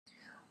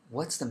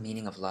What's the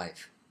meaning of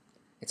life?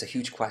 It's a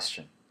huge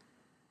question,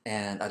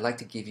 and I'd like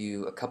to give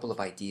you a couple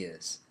of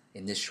ideas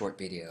in this short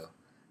video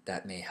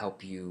that may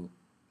help you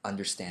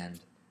understand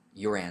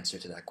your answer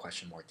to that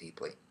question more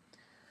deeply.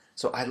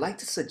 So I'd like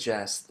to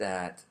suggest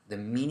that the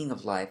meaning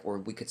of life, or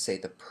we could say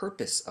the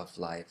purpose of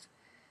life,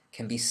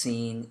 can be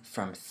seen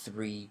from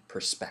three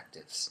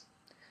perspectives.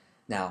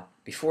 Now,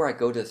 before I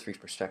go to the three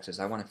perspectives,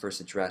 I want to first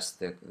address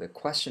the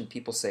question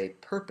people say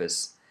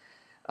purpose.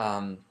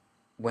 Um,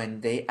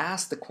 when they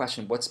ask the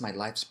question, what's my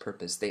life's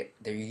purpose,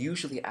 they're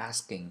usually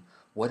asking,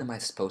 what am I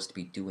supposed to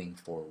be doing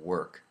for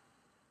work?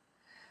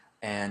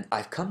 And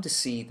I've come to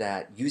see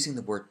that using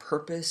the word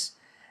purpose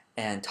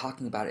and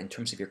talking about it in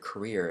terms of your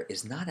career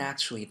is not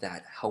actually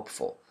that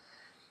helpful.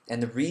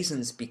 And the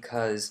reason's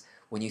because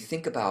when you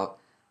think about,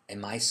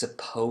 am I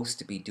supposed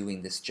to be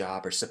doing this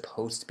job or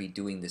supposed to be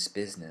doing this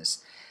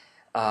business,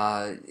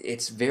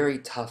 it's very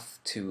tough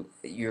to,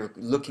 you're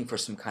looking for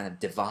some kind of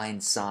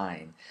divine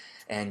sign,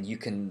 and you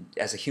can,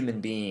 as a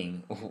human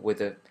being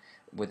with a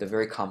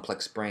very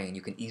complex brain,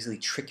 you can easily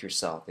trick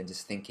yourself into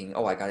thinking,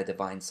 oh, I got a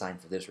divine sign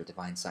for this or a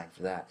divine sign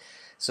for that.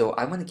 So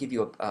I want to give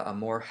you a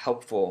more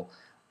helpful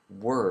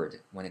word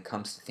when it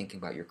comes to thinking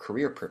about your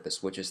career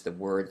purpose, which is the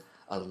word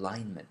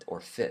alignment or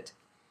fit.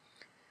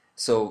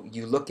 So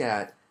you look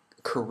at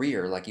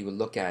career like you would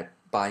look at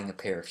buying a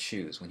pair of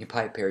shoes. When you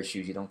buy a pair of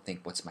shoes, you don't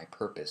think, what's my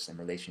purpose in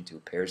relation to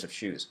pairs of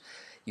shoes?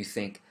 You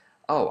think,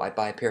 oh, I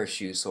buy a pair of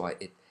shoes so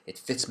it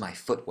fits my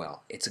foot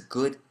well. It's a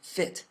good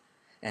fit,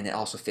 and it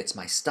also fits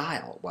my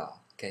style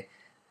well. Okay,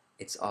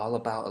 it's all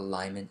about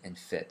alignment and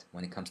fit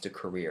when it comes to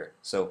career.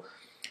 So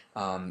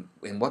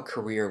in what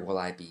career will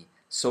I be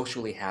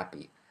socially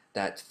happy,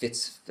 that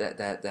fits,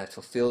 that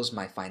fulfills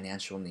my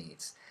financial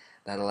needs,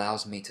 that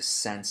allows me to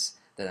sense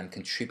that I'm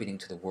contributing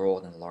to the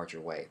world in a larger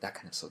way, that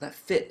kind of. So that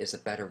fit is a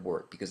better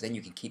word, because then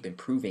you can keep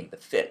improving the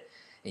fit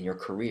in your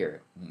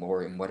career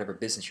or in whatever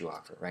business you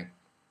offer, right?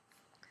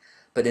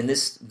 But in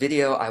this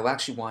video, I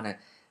actually want to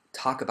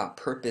talk about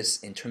purpose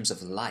in terms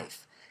of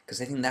life,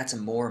 because I think that's a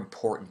more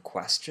important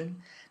question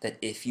that,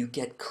 if you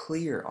get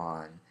clear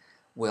on,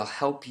 will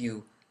help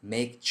you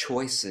make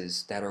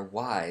choices that are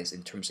wise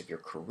in terms of your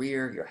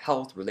career, your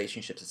health,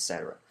 relationships,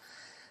 etc.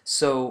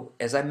 So,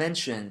 as I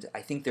mentioned,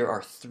 I think there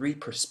are three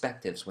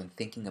perspectives when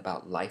thinking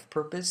about life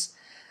purpose.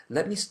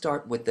 Let me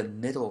start with the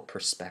middle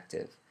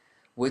perspective,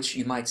 which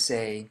you might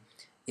say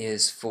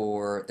is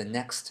for the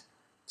next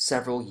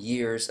several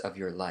years of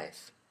your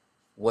life.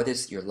 What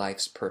is your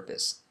life's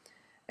purpose?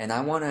 And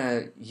I want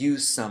to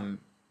use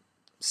some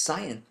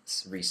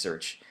science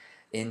research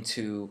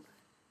into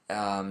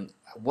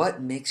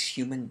what makes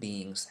human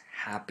beings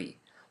happy,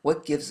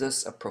 what gives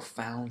us a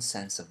profound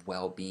sense of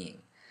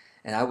well-being.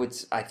 And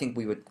I think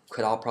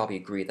could all probably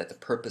agree that the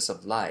purpose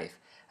of life,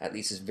 at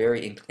least, is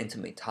very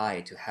intimately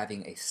tied to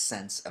having a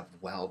sense of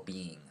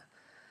well-being,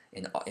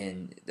 in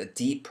a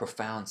deep,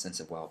 profound sense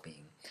of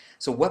well-being.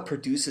 So what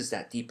produces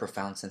that deep,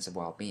 profound sense of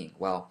well-being?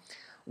 Well,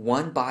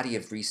 one body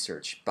of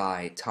research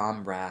by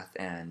Tom Rath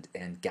and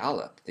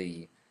Gallup,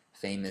 the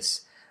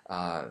famous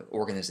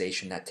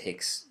organization that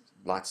takes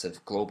lots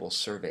of global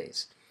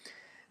surveys,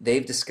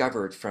 they've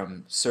discovered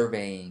from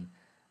surveying,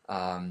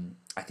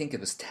 I think it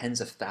was tens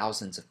of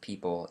thousands of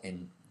people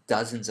in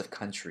dozens of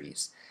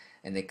countries,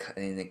 and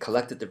they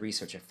collected the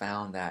research and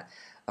found that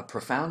a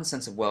profound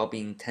sense of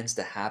well-being tends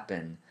to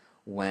happen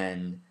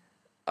when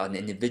an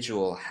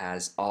individual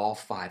has all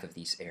five of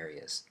these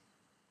areas.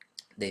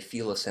 They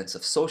feel a sense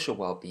of social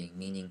well-being,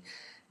 meaning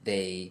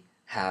they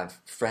have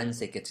friends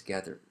they get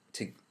together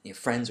to,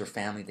 friends or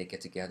family they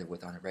get together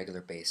with on a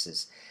regular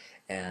basis.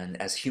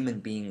 And as human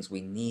beings,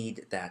 we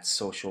need that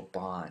social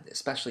bond,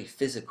 especially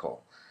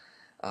physical,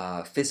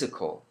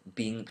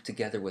 being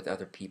together with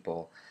other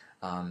people,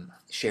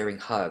 sharing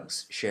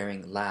hugs,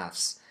 sharing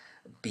laughs,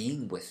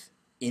 being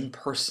in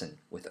person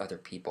with other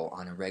people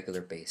on a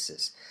regular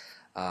basis.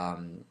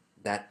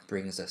 That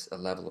brings us a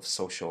level of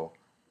social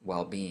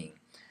well-being.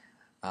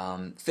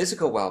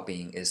 Physical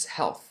well-being is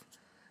health.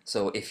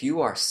 So if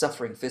you are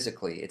suffering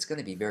physically, it's going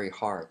to be very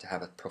hard to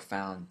have a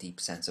profound, deep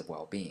sense of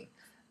well-being.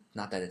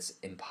 Not that it's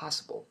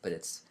impossible, but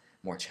it's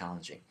more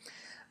challenging.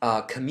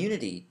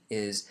 Community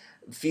is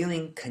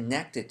feeling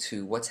connected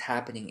to what's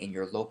happening in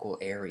your local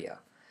area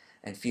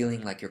and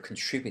feeling like you're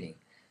contributing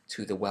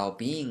to the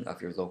well-being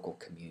of your local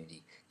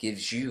community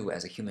gives you,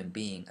 as a human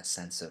being, a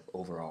sense of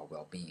overall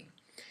well-being.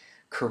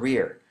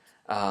 Career.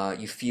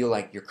 You feel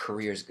like your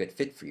career is a good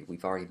fit for you.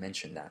 We've already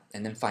mentioned that.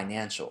 And then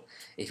financial.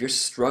 If you're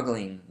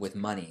struggling with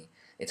money,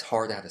 it's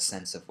hard to have a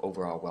sense of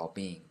overall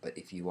well-being. But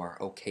if you are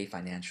okay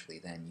financially,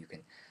 then you can.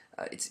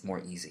 It's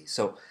more easy.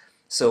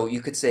 So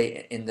you could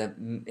say in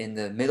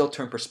the middle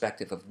term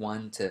perspective of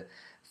 1 to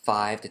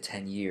 5 to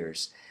 10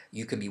 years,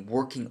 you can be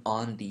working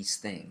on these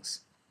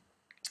things,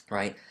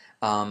 right?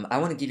 I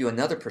want to give you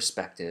another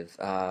perspective,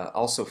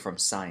 also from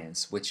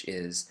science, which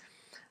is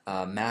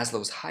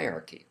Maslow's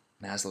hierarchy.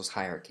 Maslow's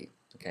hierarchy.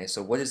 Okay,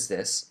 so what is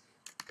this?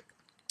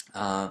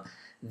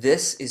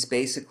 This is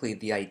basically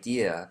the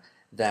idea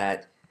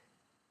that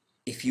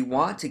if you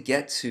want to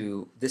get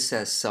to, this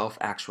says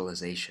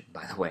self-actualization,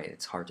 by the way,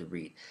 it's hard to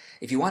read.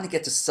 If you want to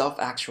get to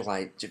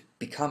self-actualize, to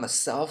become a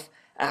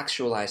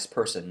self-actualized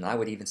person, and I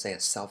would even say a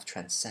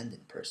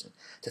self-transcendent person,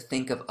 to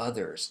think of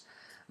others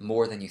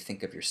more than you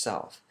think of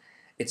yourself,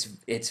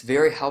 it's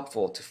very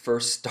helpful to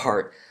first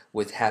start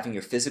with having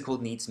your physical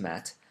needs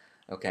met.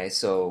 Okay,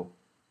 so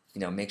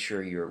make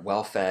sure you're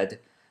well fed,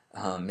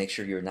 make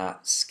sure you're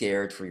not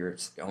scared for your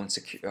own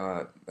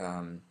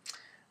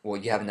well,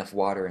 you have enough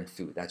water and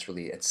food. That's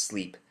really, it's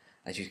sleep.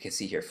 As you can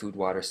see here, food,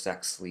 water,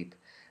 sex, sleep,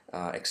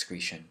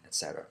 excretion,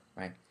 etc.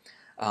 Right?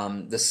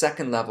 The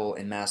second level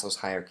in Maslow's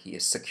hierarchy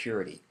is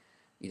security.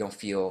 You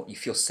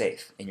feel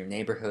safe in your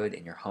neighborhood,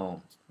 in your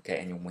home, okay,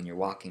 and when you're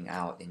walking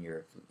out in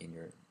your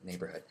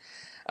neighborhood.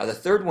 The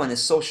third one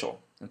is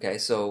social. Okay,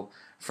 so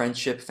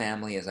friendship,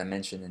 family, as I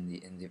mentioned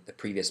in the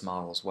previous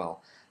model as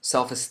well.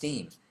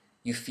 Self-esteem.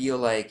 You feel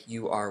like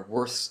you are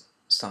worth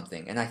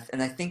something, and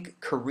I think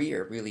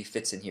career really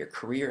fits in here.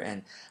 Career,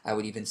 and I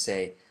would even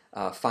say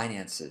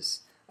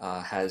finances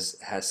has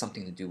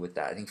something to do with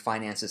that. I think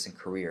finances and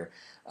career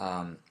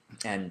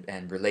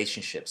and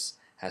relationships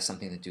has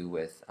something to do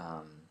with,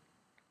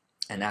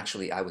 and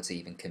actually I would say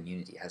even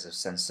community has a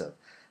sense of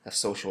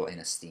social and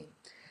esteem.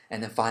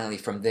 And then finally,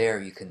 from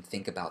there, you can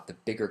think about the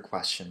bigger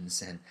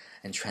questions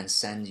and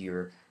transcend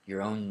your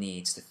own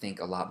needs to think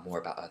a lot more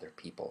about other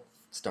people.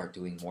 Start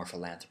doing more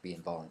philanthropy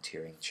and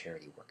volunteering,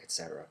 charity work,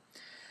 etc.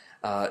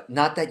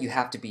 Not that you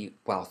have to be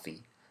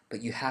wealthy,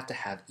 but you have to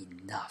have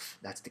enough.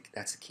 That's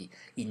the key.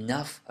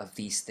 Enough of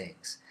these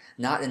things.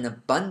 Not an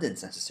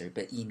abundance necessary,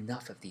 but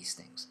enough of these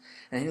things.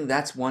 And I think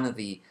that's one of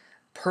the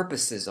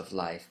purposes of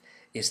life,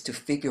 is to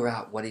figure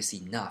out what is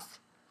enough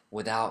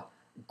without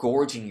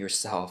gorging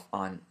yourself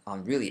on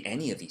really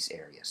any of these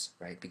areas,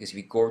 right? Because if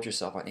you gorge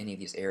yourself on any of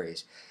these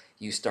areas,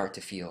 you start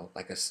to feel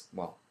like a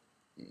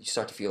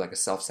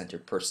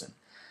self-centered person,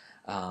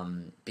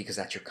 because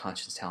that's your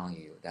conscience telling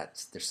you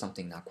that there's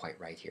something not quite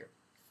right here.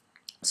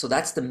 So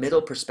that's the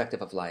middle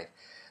perspective of life,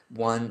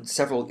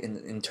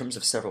 in terms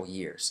of several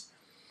years.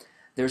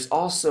 There's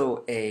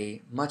also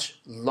a much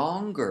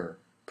longer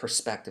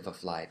perspective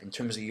of life in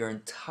terms of your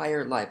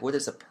entire life. What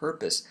is the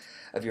purpose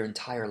of your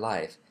entire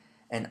life?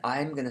 And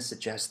I'm going to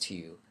suggest to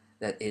you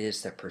that it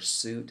is the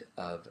pursuit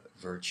of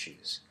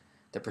virtues.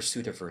 The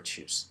pursuit of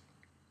virtues.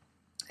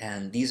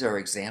 And these are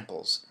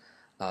examples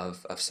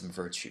of some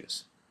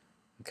virtues.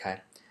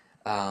 Okay?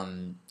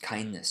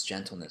 Kindness,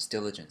 gentleness,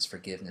 diligence,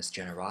 forgiveness,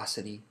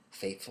 generosity,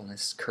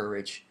 faithfulness,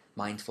 courage,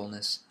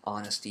 mindfulness,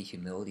 honesty,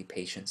 humility,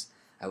 patience.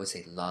 I would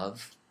say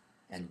love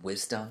and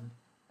wisdom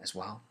as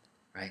well,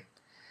 right?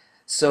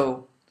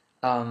 So,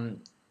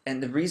 and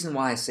the reason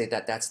why I say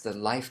that that's the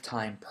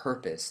lifetime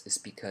purpose is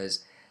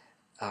because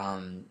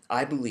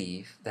I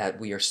believe that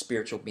we are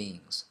spiritual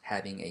beings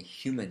having a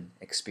human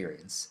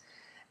experience.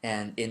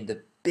 And in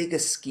the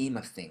biggest scheme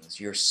of things,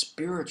 your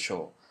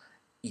spiritual,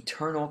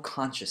 eternal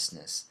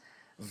consciousness,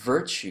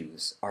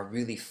 virtues are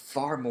really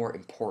far more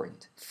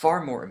important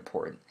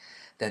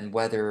than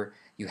whether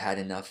you had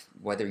enough,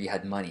 whether you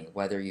had money,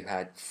 whether you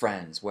had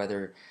friends,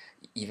 whether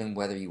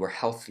you were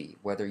healthy,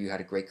 whether you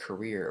had a great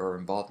career or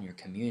involved in your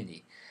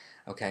community.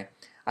 Okay?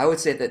 I would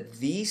say that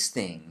these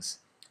things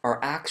are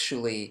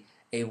actually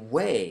a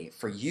way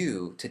for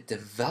you to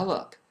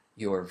develop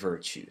your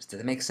virtues. Does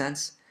that make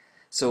sense?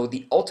 So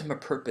the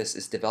ultimate purpose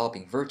is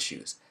developing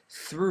virtues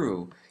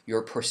through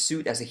your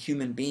pursuit as a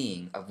human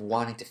being of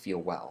wanting to feel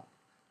well.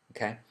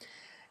 Okay?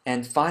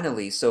 And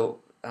finally, sort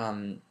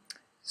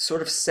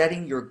of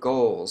setting your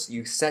goals,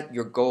 you set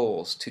your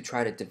goals to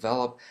try to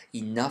develop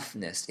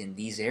enoughness in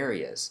these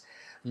areas,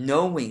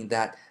 knowing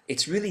that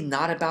it's really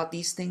not about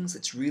these things,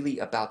 it's really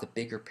about the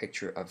bigger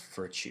picture of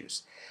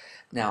virtues.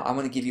 Now, I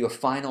want to give you a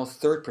final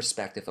third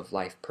perspective of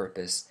life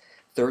purpose,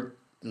 third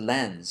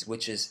lens,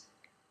 which is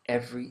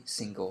every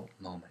single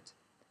moment.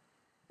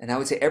 And I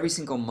would say every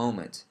single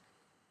moment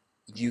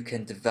you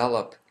can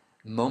develop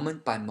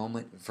moment by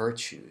moment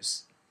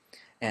virtues.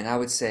 And I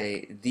would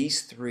say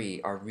these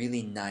three are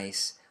really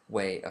nice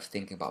way of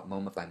thinking about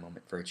moment by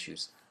moment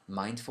virtues: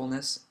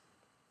 mindfulness,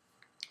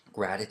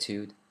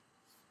 gratitude,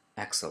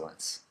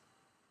 excellence.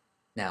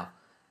 Now,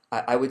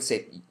 I would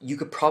say you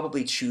could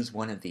probably choose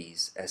one of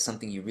these as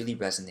something you really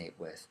resonate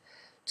with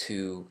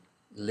to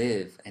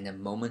live in a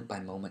moment by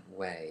moment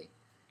way.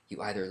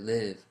 You either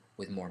live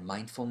with more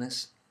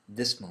mindfulness,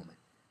 this moment,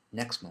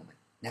 next moment,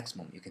 next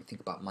moment. You can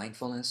think about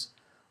mindfulness,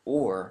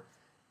 or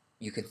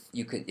you could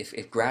if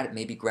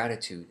maybe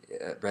gratitude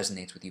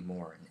resonates with you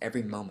more. In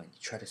every moment, you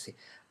try to say,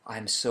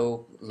 I'm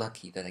so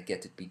lucky that I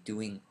get to be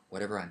doing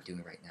whatever I'm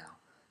doing right now.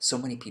 So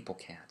many people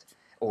can't.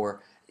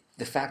 Or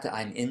the fact that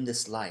I'm in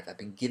this life, I've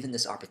been given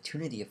this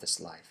opportunity of this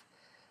life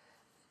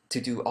to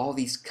do all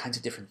these kinds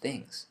of different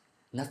things.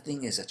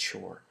 Nothing is a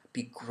chore.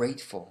 Be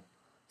grateful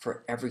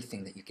for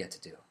everything that you get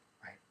to do,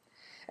 right?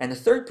 And the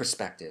third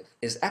perspective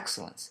is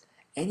excellence.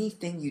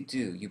 Anything you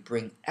do, you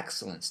bring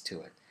excellence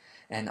to it.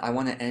 And I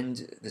want to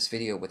end this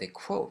video with a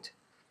quote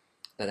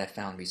that I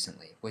found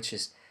recently, which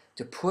is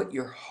to put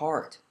your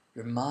heart,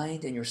 your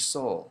mind, and your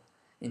soul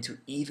into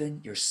even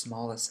your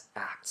smallest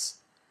acts.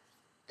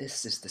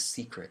 This is the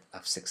secret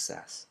of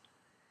success.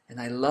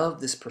 And I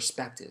love this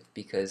perspective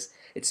because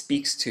it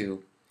speaks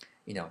to,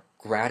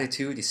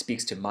 gratitude, it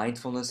speaks to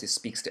mindfulness, it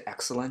speaks to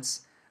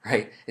excellence,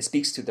 right? It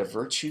speaks to the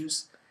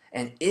virtues.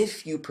 And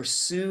if you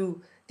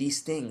pursue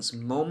these things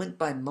moment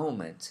by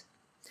moment,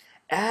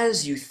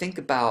 as you think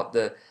about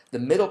the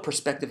middle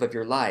perspective of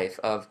your life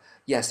of,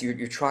 yes,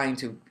 you're trying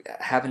to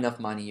have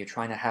enough money, you're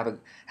trying to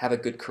have a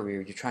good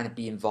career, you're trying to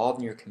be involved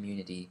in your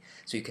community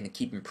so you can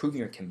keep improving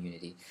your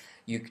community,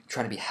 you're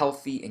trying to be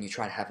healthy, and you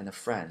try to have enough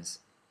friends.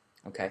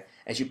 Okay?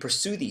 As you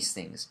pursue these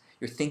things,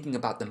 you're thinking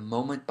about the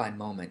moment by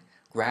moment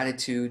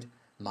gratitude,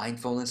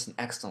 mindfulness, and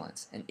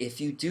excellence. And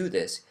if you do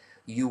this,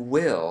 you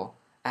will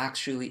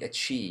actually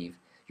achieve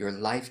your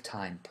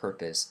lifetime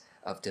purpose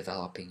of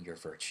developing your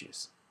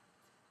virtues.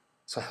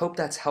 So I hope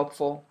that's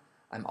helpful.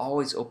 I'm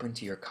always open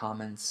to your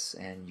comments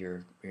and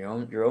your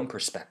own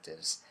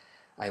perspectives.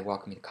 I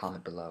welcome you to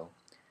comment below.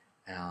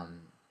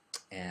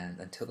 And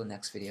until the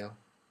next video,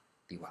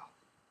 be well.